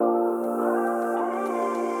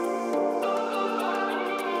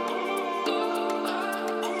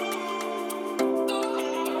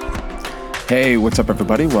Hey, what's up,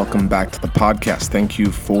 everybody? Welcome back to the podcast. Thank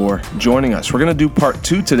you for joining us. We're going to do part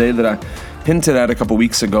 2 today that I hinted at a couple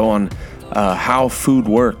weeks ago on how food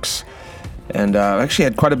works. And I actually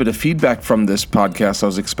had quite a bit of feedback from this podcast. I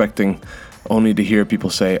was expecting only to hear people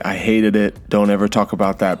say, I hated it. Don't ever talk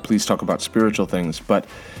about that. Please talk about spiritual things. But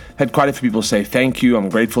had quite a few people say, thank you. I'm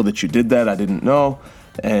grateful that you did that. I didn't know.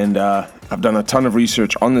 And I've done a ton of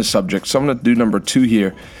research on this subject. So I'm going to do number 2 here.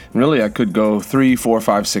 And really, I could go 3, 4,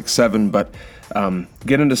 5, 6, 7, but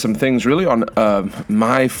get into some things really on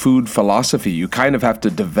my food philosophy. You kind of have to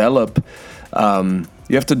develop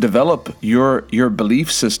your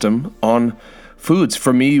belief system on foods.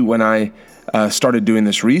 For me, when I started doing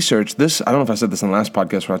this research, I don't know if I said this in the last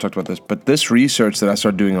podcast where I talked about this, but this research that I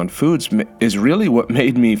started doing on foods is really what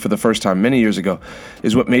made me, for the first time many years ago,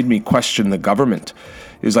 is what made me question the government.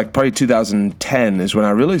 It was like probably 2010 is when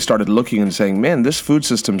I really started looking and saying, man, this food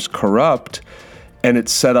system's corrupt and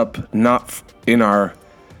it's set up not in our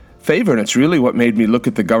favor. And it's really what made me look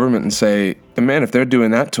at the government and say, man, if they're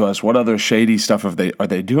doing that to us, what other shady stuff are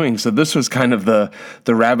they doing? So this was kind of the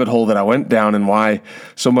rabbit hole that I went down, and why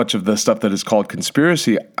so much of the stuff that is called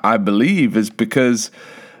conspiracy, I believe, is because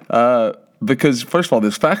first of all,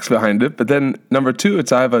 there's facts behind it, but then number 2,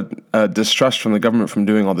 I have a distrust from the government from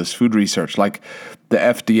doing all this food research, like the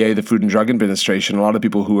FDA, the Food and Drug Administration. A lot of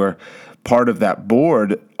people who are part of that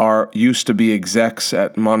board used to be execs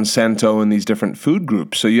at Monsanto and these different food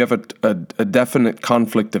groups. So you have a definite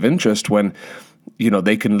conflict of interest when,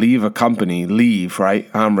 they can leave a company, right?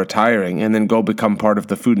 I'm retiring, and then go become part of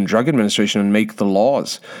the Food and Drug Administration and make the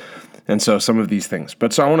laws. And so some of these things.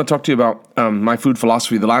 But so I want to talk to you about my food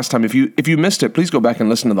philosophy. The last time, if you missed it, please go back and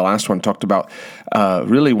listen to the last one. Talked about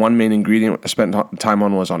really one main ingredient I spent time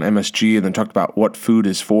on was on MSG, and then talked about what food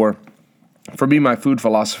is for. For me, my food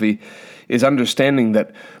philosophy is understanding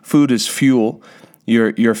that food is fuel.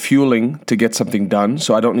 You're fueling to get something done.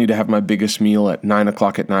 So I don't need to have my biggest meal at 9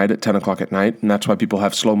 o'clock at night, at 10 o'clock at night. And that's why people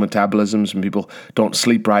have slow metabolisms and people don't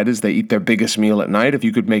sleep right, is they eat their biggest meal at night. If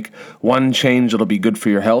you could make one change, it'll be good for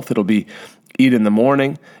your health. It'll be eat in the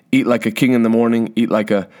morning, eat like a king in the morning, eat like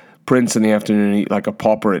a prince in the afternoon, eat like a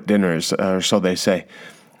pauper at dinners, or so they say.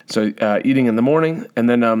 So eating in the morning, and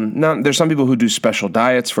then now there's some people who do special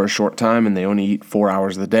diets for a short time, and they only eat 4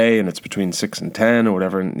 hours of the day, and it's between 6 and 10 or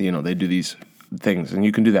whatever, and they do these things, and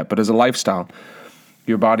you can do that. But as a lifestyle,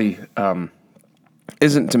 your body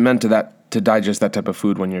isn't meant to digest that type of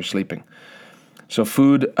food when you're sleeping. So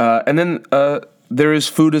food, and then there is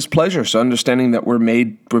food as pleasure. So understanding that we're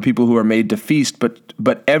people who are made to feast,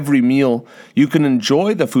 but every meal, you can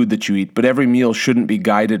enjoy the food that you eat, but every meal shouldn't be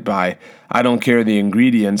guided by, I don't care the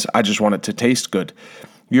ingredients, I just want it to taste good.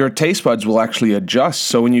 Your taste buds will actually adjust.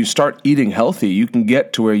 So when you start eating healthy, you can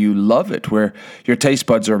get to where you love it, where your taste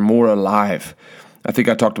buds are more alive. I think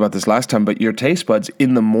I talked about this last time, but your taste buds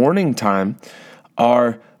in the morning time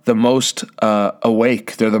are the most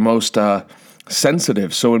awake. They're the most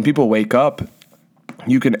sensitive. So when people wake up,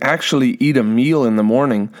 you can actually eat a meal in the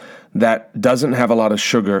morning that doesn't have a lot of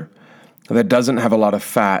sugar, that doesn't have a lot of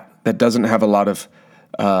fat, that doesn't have a lot of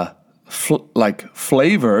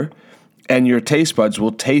flavor, and your taste buds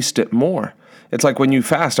will taste it more. It's like when you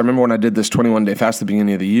fast. I remember when I did this 21-day fast at the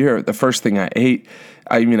beginning of the year, the first thing I ate,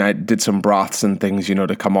 I did some broths and things,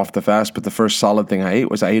 to come off the fast, but the first solid thing I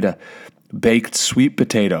ate a baked sweet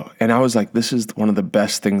potato. And I was like, this is one of the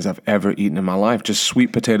best things I've ever eaten in my life. Just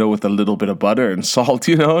sweet potato with a little bit of butter and salt,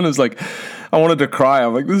 and it was like, I wanted to cry.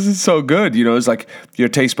 I'm like, this is so good. It's like your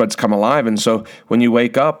taste buds come alive. And so when you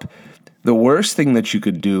wake up, the worst thing that you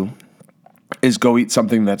could do is go eat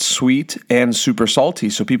something that's sweet and super salty.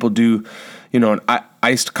 So people do, an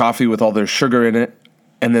iced coffee with all their sugar in it,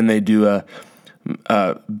 and then they do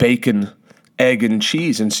a bacon, egg, and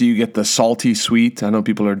cheese. And so you get the salty sweet. I know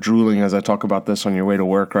people are drooling as I talk about this on your way to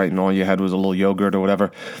work, right? And all you had was a little yogurt or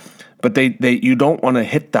whatever. But you don't want to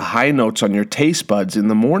hit the high notes on your taste buds in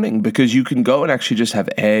the morning, because you can go and actually just have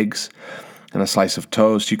eggs and a slice of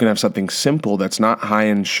toast. You can have something simple that's not high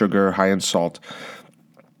in sugar, high in salt.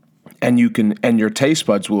 And your taste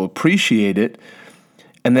buds will appreciate it.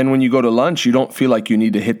 And then when you go to lunch, you don't feel like you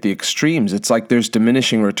need to hit the extremes. It's like there's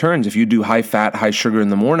diminishing returns. If you do high fat, high sugar in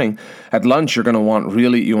the morning, at lunch you're going to want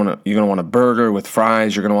you're going to want a burger with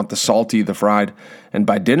fries. You're going to want the salty, the fried, and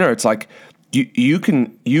by dinner it's like you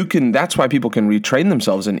can. That's why people can retrain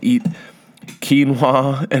themselves and eat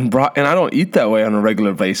quinoa and and I don't eat that way on a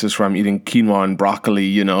regular basis, where I'm eating quinoa and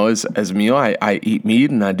broccoli, as a meal. I eat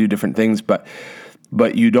meat and I do different things, but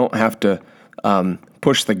you don't have to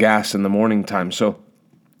push the gas in the morning time. So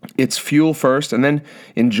it's fuel first, and then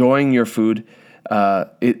enjoying your food.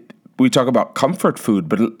 We talk about comfort food,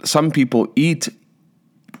 but some people eat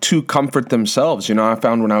to comfort themselves. I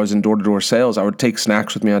found when I was in door-to-door sales, I would take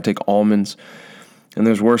snacks with me. I'd take almonds. And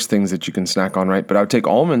there's worse things that you can snack on, right? But I would take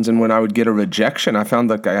almonds, and when I would get a rejection, I found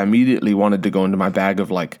like I immediately wanted to go into my bag of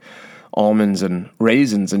like almonds and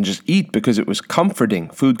raisins and just eat because it was comforting.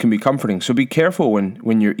 Food can be comforting. So be careful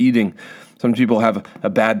when you're eating. Some people have a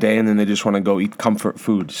bad day and then they just want to go eat comfort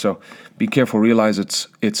food. So be careful. Realize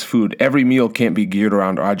it's food. Every meal can't be geared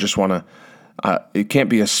around, or I just want to, it can't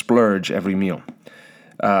be a splurge every meal.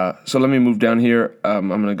 So let me move down here. I'm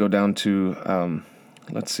going to go down to,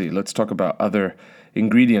 let's talk about other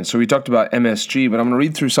ingredients. So we talked about MSG, but I'm going to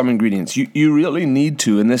read through some ingredients. You really need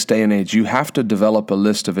to, in this day and age, you have to develop a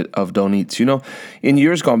list of don't eats. In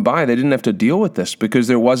years gone by, they didn't have to deal with this because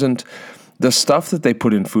there wasn't the stuff that they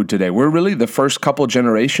put in food today. We're really the first couple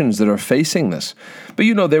generations that are facing this. But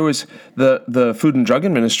there was the Food and Drug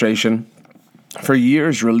Administration for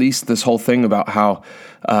years released this whole thing about how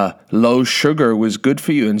low sugar was good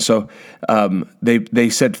for you. And so they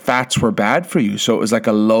said fats were bad for you. So it was like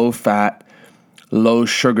a low-fat,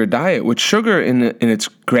 low-sugar diet, which sugar in its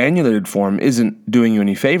granulated form isn't doing you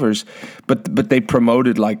any favors, but they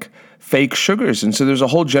promoted like fake sugars. And so there's a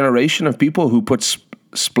whole generation of people who put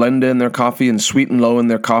Splenda in their coffee and Sweet and Low in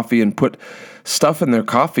their coffee and put stuff in their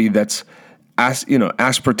coffee that's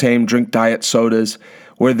aspartame, drink diet sodas,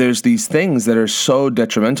 where there's these things that are so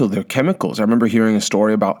detrimental. They're chemicals. I remember hearing a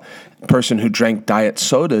story about a person who drank diet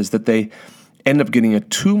sodas that they end up getting a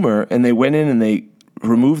tumor, and they went in and they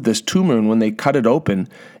removed this tumor, and when they cut it open,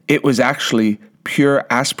 it was actually pure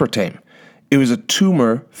aspartame. It was a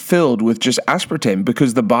tumor filled with just aspartame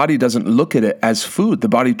because the body doesn't look at it as food. The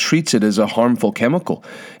body treats it as a harmful chemical.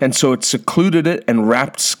 And so it secluded it and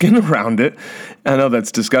wrapped skin around it. I know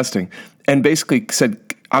that's disgusting. And basically said,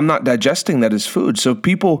 I'm not digesting that as food. So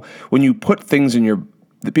people, when you put things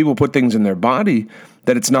people put things in their body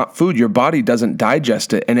that it's not food, your body doesn't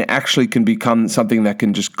digest it, and it actually can become something that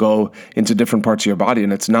can just go into different parts of your body,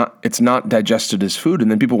 and it's not digested as food. And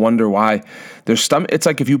then people wonder why their stomach. It's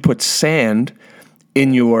like if you put sand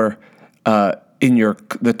in the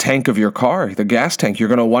tank of your car, the gas tank, you're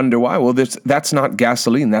going to wonder why. Well, that's not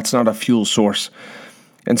gasoline. That's not a fuel source.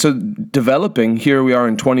 And so developing, here we are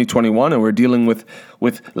in 2021, and we're dealing with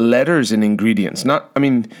letters and ingredients.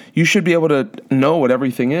 You should be able to know what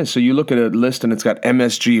everything is. So you look at a list and it's got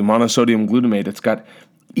MSG, monosodium glutamate. It's got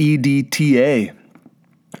EDTA.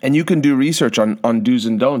 And you can do research on do's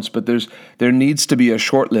and don'ts, but there needs to be a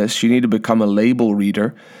short list. You need to become a label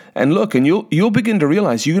reader. And look, and you'll begin to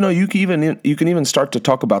realize, you can even start to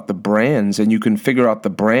talk about the brands, and you can figure out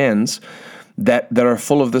the brands that are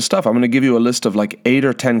full of this stuff. I'm going to give you a list of like 8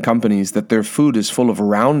 or 10 companies that their food is full of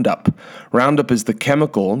Roundup. Roundup is the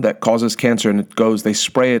chemical that causes cancer, and they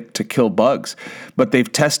spray it to kill bugs. But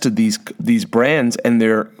they've tested these brands, and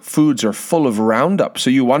their foods are full of Roundup.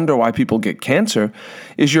 So you wonder why people get cancer,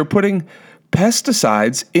 is you're putting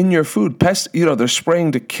pesticides in your food. They're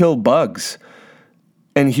spraying to kill bugs.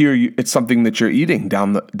 And here it's something that you're eating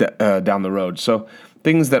down the road. So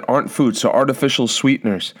things that aren't food, so artificial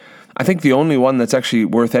sweeteners. I think the only one that's actually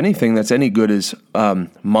worth anything that's any good is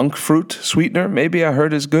monk fruit sweetener. Maybe I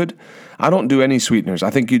heard is good. I don't do any sweeteners. I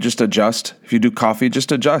think you just adjust. If you do coffee,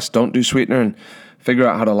 just adjust. Don't do sweetener and figure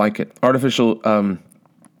out how to like it. Artificial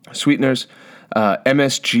sweeteners,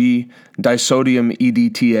 MSG, disodium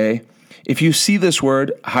EDTA. If you see this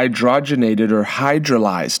word hydrogenated or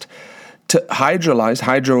hydrolyzed, to hydrolyze,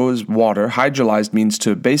 hydro is water. Hydrolyzed means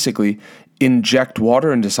to basically inject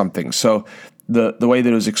water into something. So the way that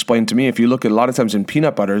it was explained to me, if you look at a lot of times in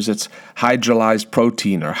peanut butters, it's hydrolyzed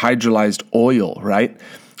protein or hydrolyzed oil, right?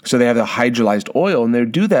 So they have the hydrolyzed oil, and they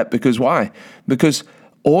do that because why? Because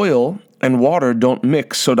oil and water don't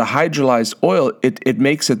mix. So the hydrolyzed oil, it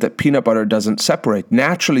makes it that peanut butter doesn't separate.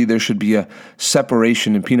 Naturally, there should be a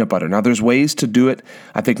separation in peanut butter. Now, there's ways to do it,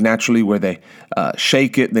 I think, naturally, where they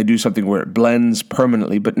shake it, they do something where it blends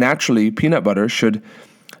permanently, but naturally, peanut butter should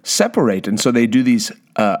separate. And so they do these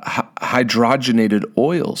hydrogenated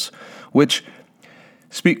oils, which,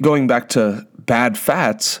 going back to bad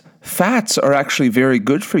fats are actually very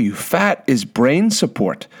good for you. Fat is brain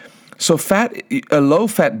support. So a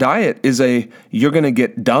low-fat diet is you're going to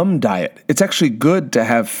get dumb diet. It's actually good to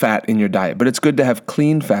have fat in your diet, but it's good to have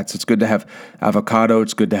clean fats. It's good to have avocado.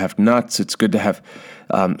 It's good to have nuts. It's good to have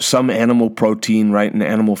some animal protein, right? And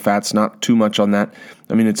animal fats, not too much on that.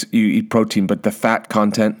 You eat protein, but the fat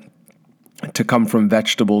content to come from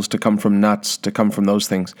vegetables, to come from nuts, to come from those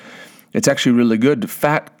things, it's actually really good.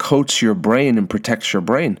 Fat coats your brain and protects your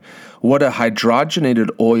brain. What a hydrogenated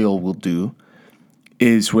oil will do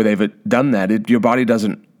is, where they've done that, the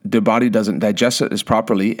body doesn't digest it as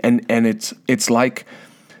properly, and it's like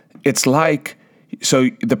So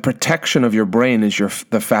the protection of your brain is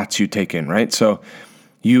the fats you take in, right? So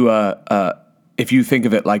you, if you think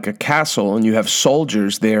of it like a castle and you have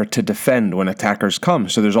soldiers there to defend when attackers come.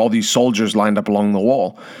 So there's all these soldiers lined up along the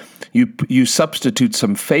wall. You substitute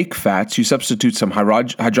some fake fats, you substitute some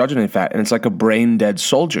hydrogenated fat, and it's like a brain-dead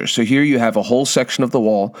soldier. So here you have a whole section of the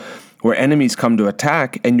wall where enemies come to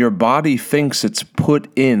attack, and your body thinks it's put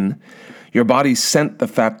in. Your body sent the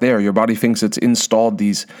fat there. Your body thinks it's installed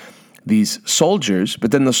these soldiers,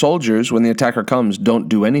 but then the soldiers, when the attacker comes, don't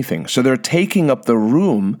do anything. So they're taking up the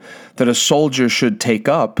room that a soldier should take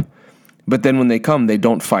up, but then when they come, they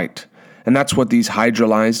don't fight. And that's what these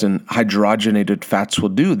hydrolyzed and hydrogenated fats will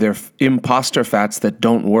do. They're imposter fats that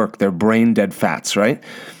don't work. They're brain-dead fats, right?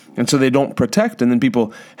 And so they don't protect, and then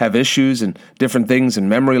people have issues and different things and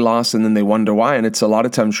memory loss, and then they wonder why. And it's a lot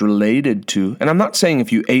of times related to, and I'm not saying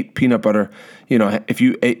if you ate peanut butter, if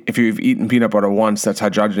you've eaten peanut butter once, that's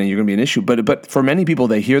hydrogenated, you're going to be an issue. But for many people,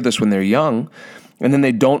 they hear this when they're young, and then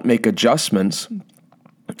they don't make adjustments,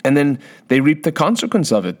 and then they reap the consequence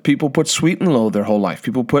of it. People put sweet and low their whole life.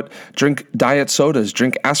 People drink diet sodas,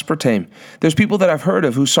 drink aspartame. There's people that I've heard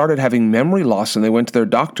of who started having memory loss, and they went to their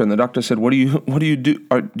doctor, and the doctor said, "What do you do?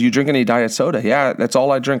 Do you drink any diet soda?" "Yeah, that's all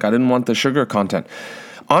I drink. I didn't want the sugar content."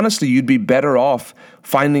 Honestly, you'd be better off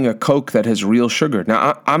finding a Coke that has real sugar.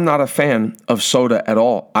 Now, I'm not a fan of soda at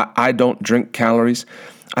all. I don't drink calories.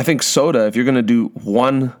 I think soda, if you're going to do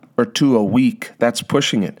 1 or 2 a week, that's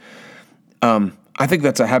pushing it. I think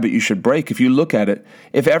that's a habit you should break. If you look at it,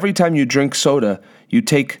 if every time you drink soda, you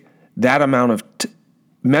take that amount of,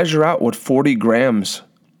 measure out what 40 grams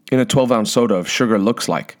in a 12-ounce soda of sugar looks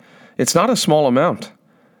like. It's not a small amount.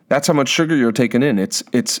 That's how much sugar you're taking in. It's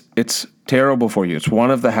terrible for you. It's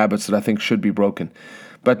one of the habits that I think should be broken.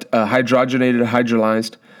 But hydrogenated,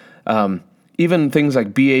 hydrolyzed, even things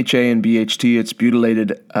like BHA and BHT, it's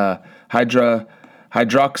butylated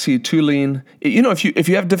hydroxytoluene. If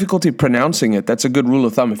you have difficulty pronouncing it, that's a good rule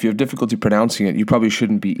of thumb. If you have difficulty pronouncing it, you probably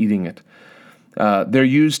shouldn't be eating it. They're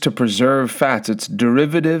used to preserve fats. It's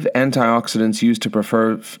derivative antioxidants used to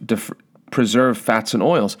preserve fats and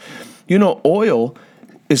oils. Oil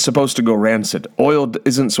is supposed to go rancid. Oil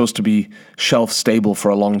isn't supposed to be shelf stable for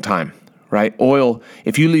a long time, right? Oil,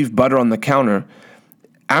 if you leave butter on the counter,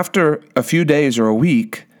 after a few days or a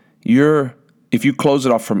week, if you close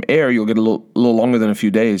it off from air, you'll get a little longer than a few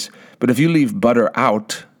days. But if you leave butter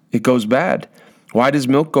out, it goes bad. Why does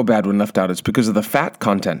milk go bad when left out? It's because of the fat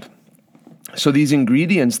content. So these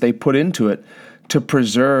ingredients they put into it to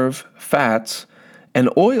preserve fats and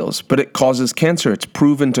oils, but it causes cancer. It's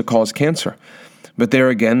proven to cause cancer. But there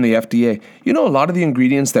again, the FDA, a lot of the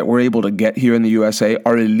ingredients that we're able to get here in the USA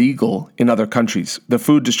are illegal in other countries. The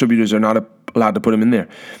food distributors are not allowed to put them in there.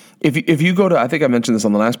 If you go to, I think I mentioned this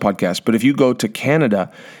on the last podcast, but if you go to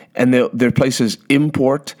Canada and their places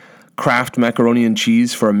import Kraft macaroni and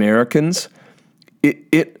cheese for Americans,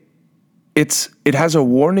 it has a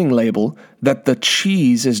warning label that the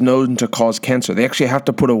cheese is known to cause cancer. They actually have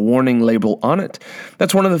to put a warning label on it.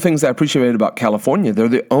 That's one of the things that I appreciate about California. They're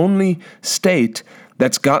the only state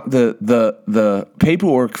that's got the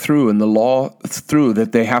paperwork through and the law through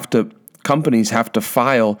that companies have to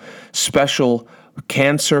file special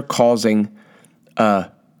cancer-causing,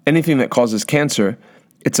 anything that causes cancer,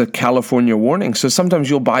 it's a California warning. So sometimes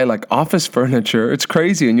you'll buy like office furniture. It's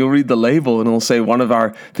crazy. And you'll read the label and it'll say one of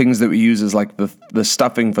our things that we use is like the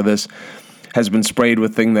stuffing for this has been sprayed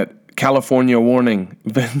with thing that California warning.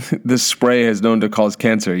 This spray is known to cause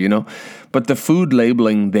cancer, But the food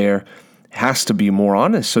labeling there has to be more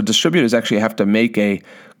honest. So distributors actually have to make a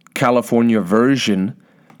California version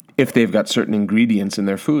if they've got certain ingredients in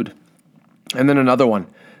their food. And then another one,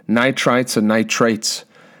 nitrites and nitrates.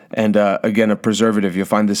 And again, a preservative. You'll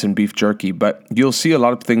find this in beef jerky. But you'll see a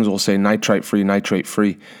lot of things will say nitrite-free,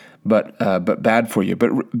 nitrate-free, but bad for you.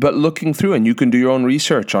 But looking through, and you can do your own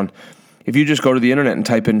research on, if you just go to the internet and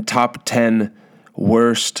type in top 10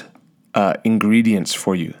 worst ingredients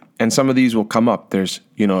for you. And some of these will come up. There's,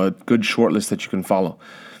 a good short list that you can follow.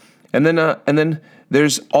 And then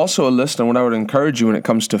there's also a list on what I would encourage you when it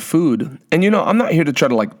comes to food. And I'm not here to try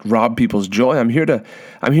to rob people's joy. I'm here to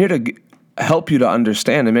help you to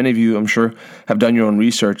understand. And many of you, I'm sure, have done your own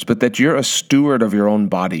research, but that you're a steward of your own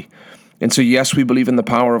body. And so, yes, we believe in the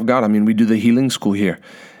power of God. I mean, we do the healing school here.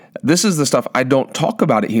 This is the stuff I don't talk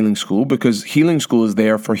about at healing school because healing school is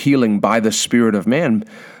there for healing by the Spirit of man,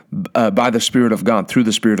 by the Spirit of God, through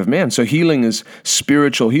the Spirit of man. So healing is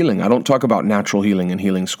spiritual healing. I don't talk about natural healing in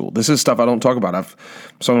healing school. This is stuff I don't talk about. If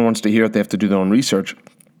someone wants to hear it, they have to do their own research.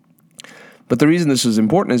 But the reason this is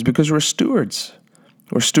important is because we're stewards.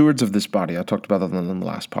 We're stewards of this body. I talked about that on the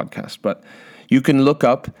last podcast. But you can look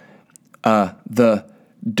up the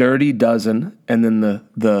dirty dozen, and then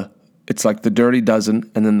it's like the dirty dozen,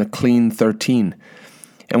 and then the clean 13.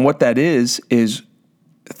 And what that is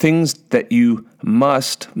things that you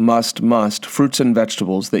must, fruits and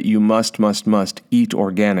vegetables that you must eat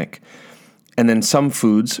organic. And then some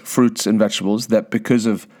foods, fruits and vegetables, that because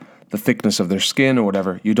of the thickness of their skin or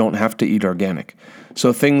whatever, you don't have to eat organic.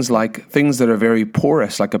 So things that are very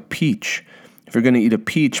porous, like a peach. If you're going to eat a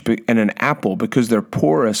peach and an apple, because they're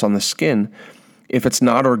porous on the skin, if it's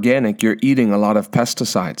not organic, you're eating a lot of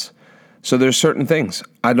pesticides. So there's certain things.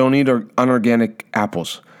 I don't eat unorganic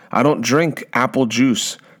apples. I don't drink apple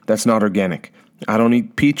juice that's not organic. I don't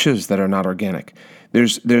eat peaches that are not organic.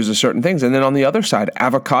 There's a certain things. And then on the other side,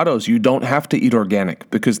 avocados, you don't have to eat organic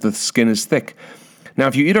because the skin is thick. Now,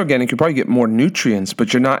 if you eat organic, you probably get more nutrients,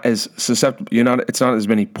 but you're not as susceptible. It's not as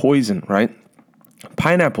many poison, right?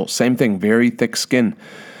 Pineapple, same thing, very thick skin.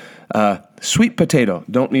 Sweet potato,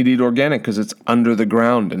 don't need to eat organic because it's under the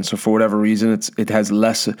ground. And so for whatever reason, it has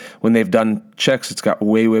less. When they've done checks, it's got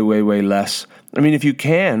way less. I mean, if you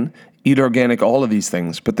can, eat organic, all of these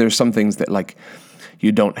things, but there's some things that like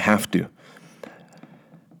you don't have to.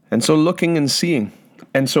 And so looking and seeing.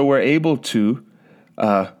 And so we're able to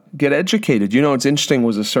get educated. It's interesting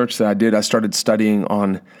was a search that I did. I started studying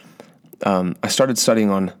on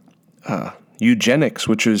eugenics,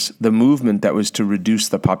 which is the movement that was to reduce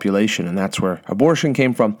the population, and that's where abortion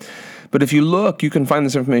came from. But if you look, you can find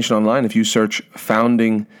this information online. If you search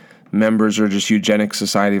founding members or just Eugenics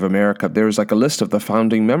Society of America, there's like a list of the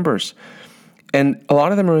founding members. And a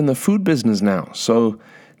lot of them are in the food business now. So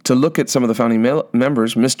to look at some of the founding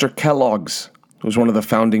members, Mr. Kellogg's was one of the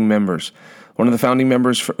founding members. One of the founding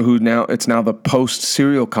members it's now the Post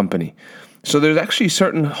cereal company. So there's actually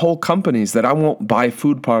certain whole companies that I won't buy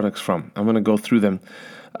food products from. I'm going to go through them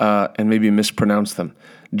and maybe mispronounce them.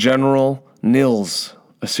 General Mills,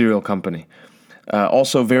 a cereal company.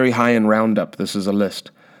 Also very high in Roundup. This is a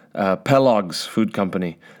list. Kellogg's Food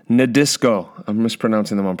Company. Nabisco, I'm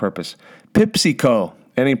mispronouncing them on purpose. PepsiCo,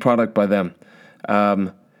 any product by them.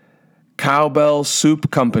 Cowbell Soup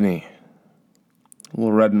Company. A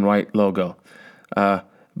little red and white logo.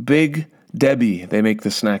 Big Debbie, they make the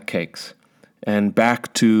snack cakes. And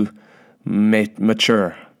back to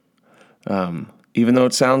mature. Even though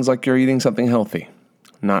it sounds like you're eating something healthy,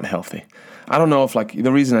 not healthy. I don't know if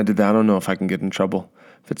the reason I did that, I don't know if I can get in trouble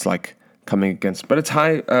if it's coming against, but it's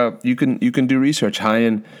high. You can do research high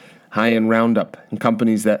in Roundup, and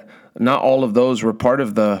companies that not all of those were part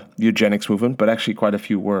of the eugenics movement, but actually quite a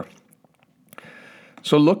few were.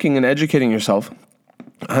 So looking and educating yourself.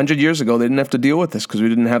 100 years ago, they didn't have to deal with this because we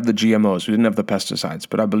didn't have the GMOs, we didn't have the pesticides.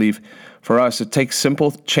 But I believe for us, it takes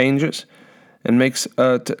simple changes and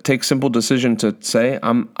takes simple decision to say,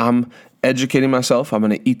 I'm educating myself. I'm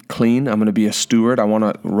going to eat clean. I'm going to be a steward. I want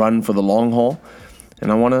to run for the long haul,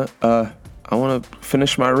 and I want to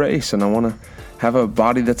finish my race, and I want to have a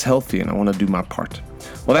body that's healthy, and I want to do my part.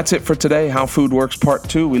 Well, that's it for today. How Food Works Part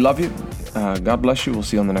 2. We love you. God bless you. We'll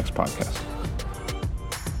see you on the next podcast.